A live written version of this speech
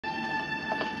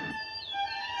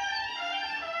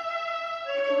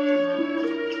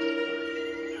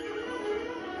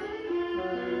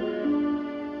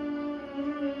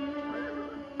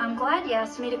Daddy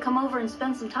asked me to come over and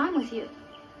spend some time with you.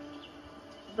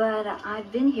 But I've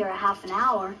been here a half an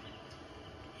hour,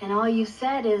 and all you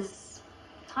said is,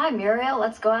 "Hi, Muriel,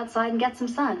 let's go outside and get some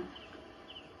sun."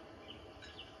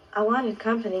 I wanted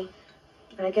company,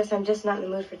 but I guess I'm just not in the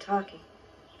mood for talking.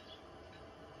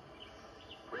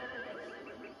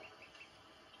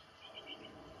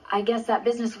 I guess that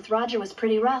business with Roger was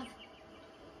pretty rough.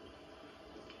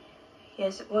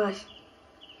 Yes, it was.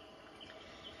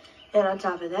 And on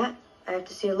top of that, I have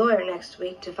to see a lawyer next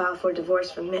week to file for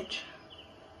divorce from Mitch.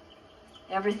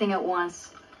 Everything at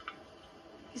once.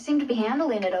 You seem to be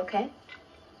handling it okay.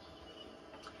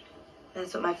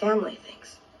 That's what my family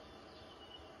thinks.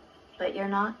 But you're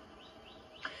not?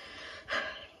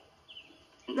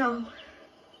 No.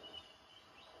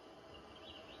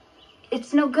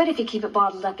 It's no good if you keep it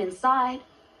bottled up inside.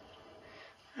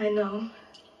 I know.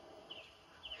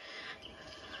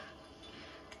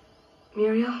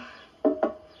 Muriel,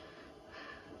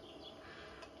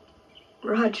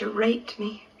 Roger raped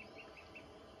me.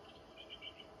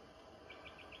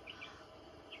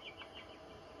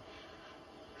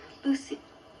 Lucy.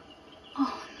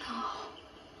 Oh, no.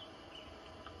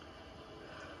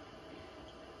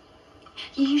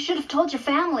 You should have told your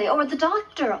family, or the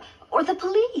doctor, or the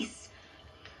police.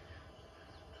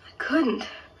 I couldn't.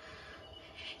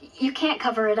 You can't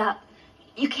cover it up.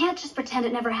 You can't just pretend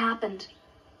it never happened.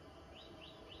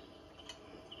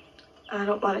 I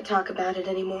don't want to talk about it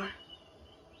anymore.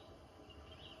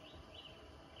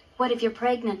 What if you're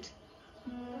pregnant?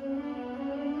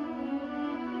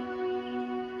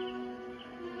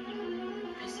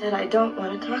 I said I don't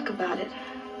want to talk about it.